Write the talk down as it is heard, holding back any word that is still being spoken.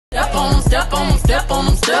step on them, step on them, step on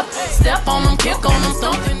them, step on them, kick on them,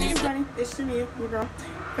 stomping these. It's Jamia, your girl.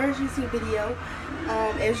 First YouTube video.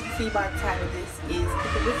 As you can see by the title, this is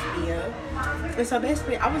cooking with Mia. And so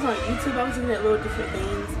basically, I was on YouTube. I was looking at little different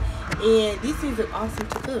things, and these things look awesome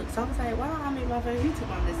to cook. So I was like, why don't I make my first YouTube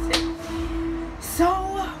on this today?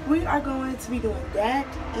 So we are going to be doing that,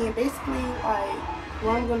 and basically, like,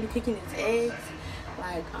 what I'm going to be cooking is eggs,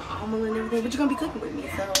 like an omelet and everything. But you're going to be cooking with me,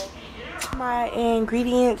 so. My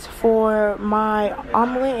ingredients for my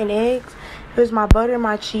omelet and eggs. Here's my butter,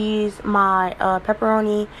 my cheese, my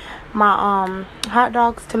pepperoni, my hot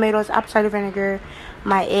dogs, tomatoes, apple cider vinegar,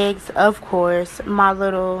 my eggs, of course, my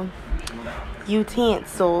little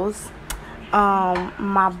utensils,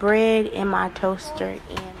 my bread, and my toaster.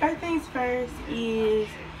 And first things first is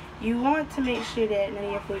you want to make sure that none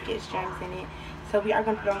of your food gets germs in it. So we are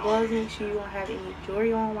going to put on gloves. Make sure you don't have any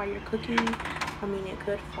jewelry on while you're cooking. I mean, it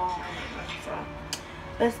could fall. So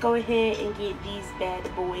let's go ahead and get these bad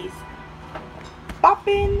boys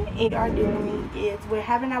popping. And what we are doing is we're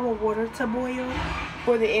having our water to boil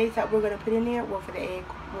for the eggs that we're going to put in there. Well, for the eggs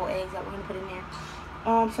that we're going to put in there.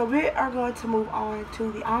 So we are going to move on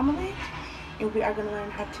to the omelet, and we are going to learn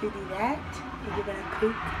how to do that. And we're going to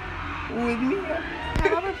cook with me. I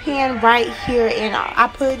have a pan right here, and I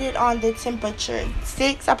put it on the temperature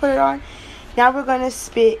 6. I put it on. Now we're going to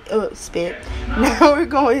Now we're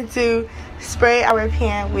going to spray our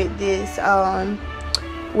pan with this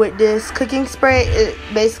cooking spray.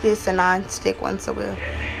 Basically it's a non-stick one, so we'll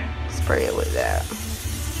spray it with that.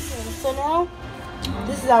 Okay, so now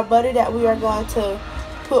this is our butter that we are going to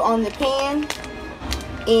put on the pan,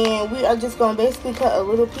 and we are just going to basically cut a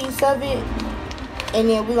little piece of it, and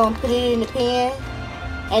then we're going to put it in the pan.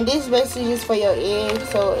 And this is basically just for your eggs,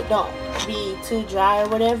 so it don't be too dry or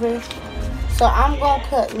whatever. So I'm going to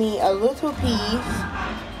cut me a little piece,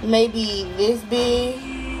 maybe this big,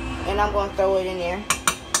 and I'm going to throw it in there.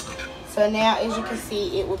 So now, as you can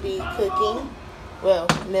see, it will be cooking, well,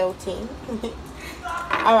 melting.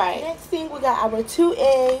 Alright, next thing, we got our 2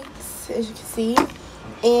 eggs, as you can see.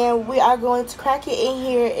 And we are going to crack it in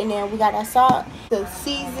here, and then we got our salt to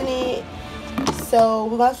season it. So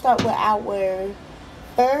we're going to start with our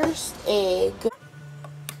first egg.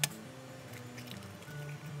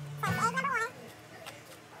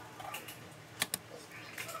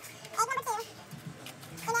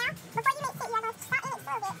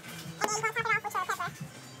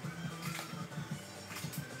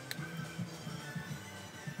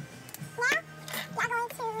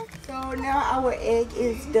 So now our egg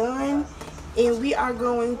is done, and we are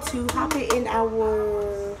going to hop it in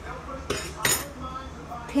our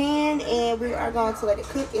pan, and we are going to let it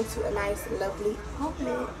cook into a nice lovely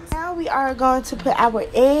omelet. Now we are going to put our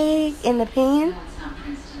egg in the pan.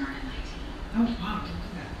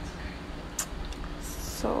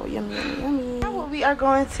 So yummy, yummy, yummy. Now what we are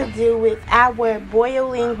going to do with our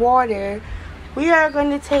boiling water, we are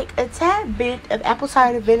going to take a tad bit of apple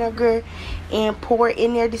cider vinegar and pour it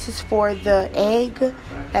in there. This is for the egg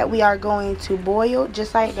that we are going to boil,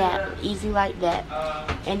 just like that, easy like that.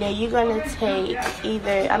 And then you're going to take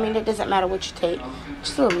either, I mean, it doesn't matter what you take,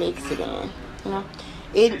 just a little mix it in, you know.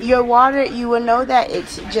 In your water, you will know that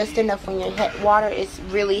it's just enough when your water is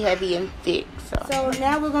really heavy and thick. So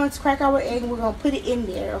now we're going to crack our egg, and we're going to put it in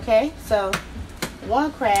there, okay? So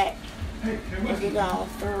one crack, and we're going to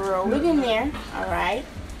throw it in there, all right?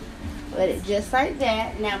 Let it just like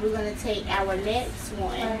that. Now we're going to take our next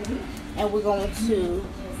one, and we're going to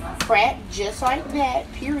crack just like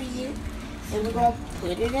that, period. And we're going to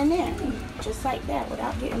put it in there, just like that,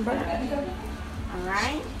 without getting burned. All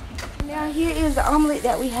right? Now here is the omelet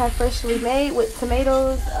that we have freshly made with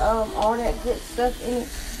tomatoes, all that good stuff in it.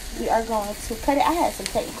 We are going to cut it. I had some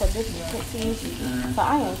technical difficulties, so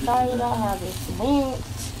I am sorry about how this went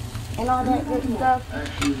and all that good stuff.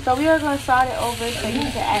 So we are going to start it over so you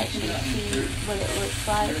can actually see what it looks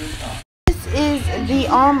like. This is the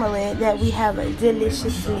omelet that we have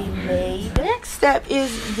deliciously made. The next step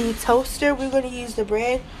is the toaster. We're going to use the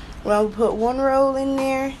bread. We're going to put one roll in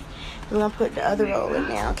there. We're going to put the other roll in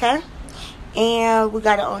there, okay? And we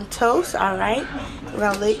got it on toast, all right? We're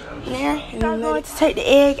going to lay it in there. And I'm going to take the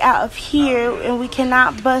egg out of here, and we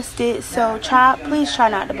cannot bust it. So please try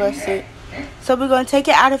not to bust it. So we're going to take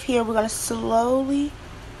it out of here. We're going to slowly.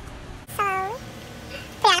 So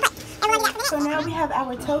now we have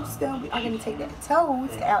our toast done. We are going to take that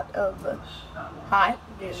toast out of the hot.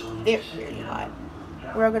 They're very hot.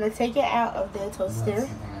 We're going to take it out of the toaster.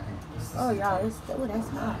 Oh, y'all, that's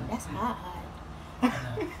hot. That's hot.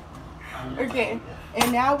 Okay,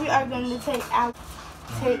 and now we are going to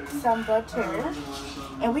take some butter,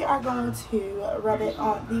 and we are going to rub it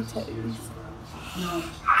on the toast.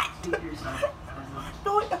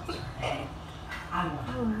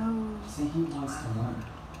 Oh no. See, he wants to learn.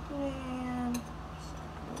 Man.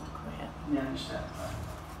 Oh crap. You understand, right?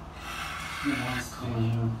 He wants to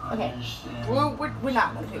learn. Okay. Understand. We're not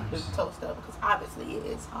gonna pick this toast up because obviously it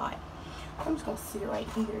is hot. I'm just gonna sit right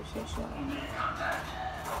here so she'll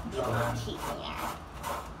get a little heat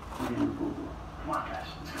in.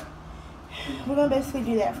 We're gonna basically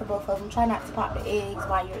do that for both of them. Try not to pop the eggs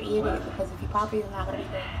while you're eating because if you pop it, it's not gonna be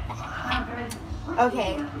good.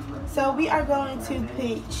 Okay, so we are going to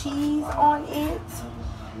put cheese on it.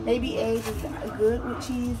 Maybe eggs is good with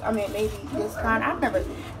cheese. I mean, maybe this kind. I've never.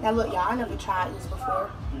 Now look, y'all, I never tried this before.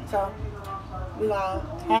 So we're gonna.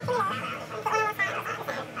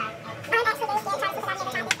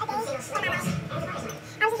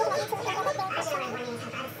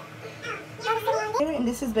 And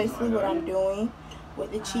this is basically what I'm doing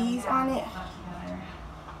with the cheese on it.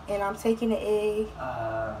 And I'm taking the egg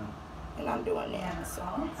and I'm doing that. So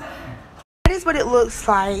that is what it looks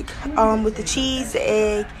like with the cheese, the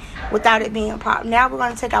egg, without it being popped. Now we're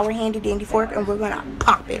going to take our handy dandy fork and we're going to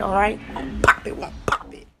pop it, alright? Pop it, won't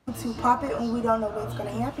pop it. To pop it and we don't know what's going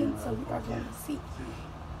to happen, so we are going to see.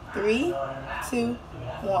 3, 2,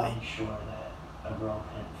 1. A girl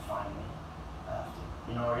can find me after,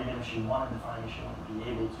 you know, or even if she wanted to find me, she wouldn't be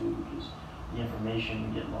able to because the information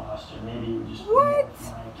would get lost, or maybe it would just what? Be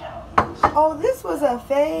my account. Oh, this was a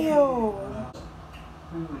fail.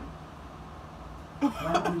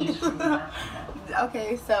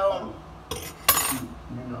 Okay, so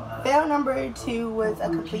fail number 2 was a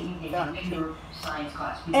complete fail. Number 2.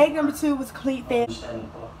 Egg number 2 was a complete fail.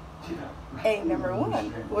 Egg number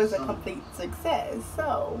 1 was a complete success.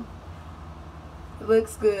 So it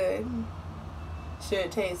looks good.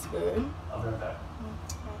 Should taste good.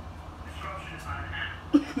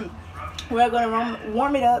 We're gonna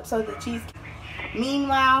warm it up so the cheese.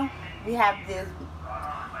 Meanwhile, we have this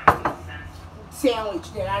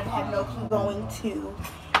sandwich that I have no clue going to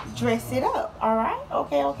dress it up. All right?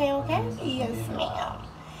 Okay. Yes, ma'am.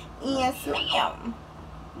 Yes, ma'am.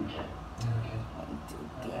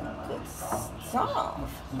 Good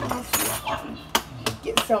stuff. Yes, ma'am.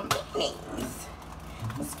 Get some mayonnaise.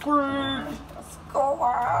 Squirt.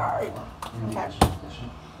 Okay.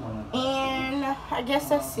 And I guess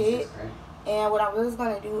that's it. And what I was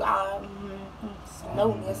gonna do,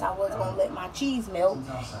 slowness, I was gonna let my cheese melt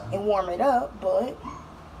and warm it up, but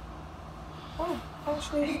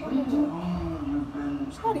actually,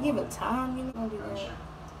 just gotta give it time. You know, gonna do that,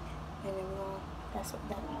 and then that's what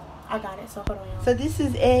that. I got it. So hold on. So this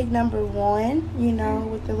is egg number 1. You know,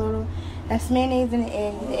 with the little that's mayonnaise in the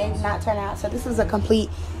egg. The egg did not turn out, so this was a complete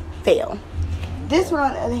fail. This one,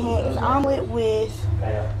 on the other hand, is omelet with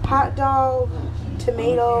hot dog,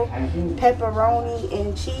 tomato, pepperoni,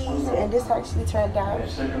 and cheese. And this actually turned out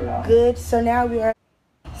good. So now we are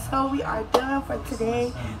done for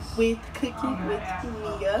today with cooking with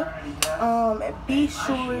Mia. Be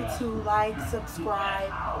sure to like,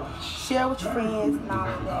 subscribe, share with your friends, and all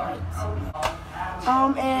of that.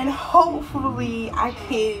 And hopefully I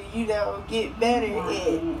can, you know, get better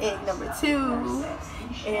at egg number 2.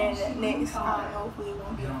 And next time, hopefully it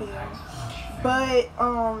won't be a fail. But,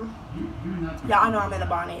 yeah, I know I'm in a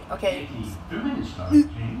bonnet, okay?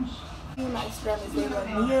 My Instagram is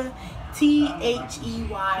Mia, THEYLUBBMIIAA.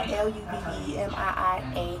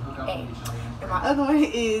 And my other one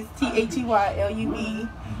is THEYLUBBMIAX.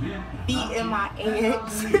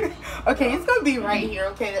 Okay, it's gonna be right here,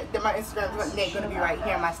 okay? My Instagram is gonna be right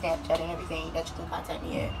here, my Snapchat and everything that you can contact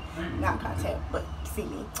me at. Not contact, but see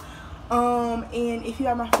me. And if you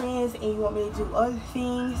are my friends and you want me to do other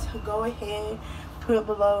things, go ahead, put it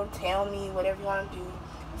below, tell me whatever you want to do.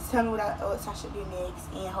 Just tell me what I should do next,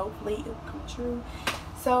 and hopefully it will come true.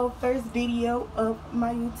 So, first video of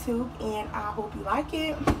my YouTube, and I hope you like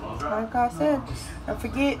it. Like I said, don't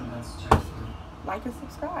forget, like and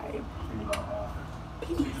subscribe.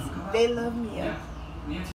 Peace. They love me.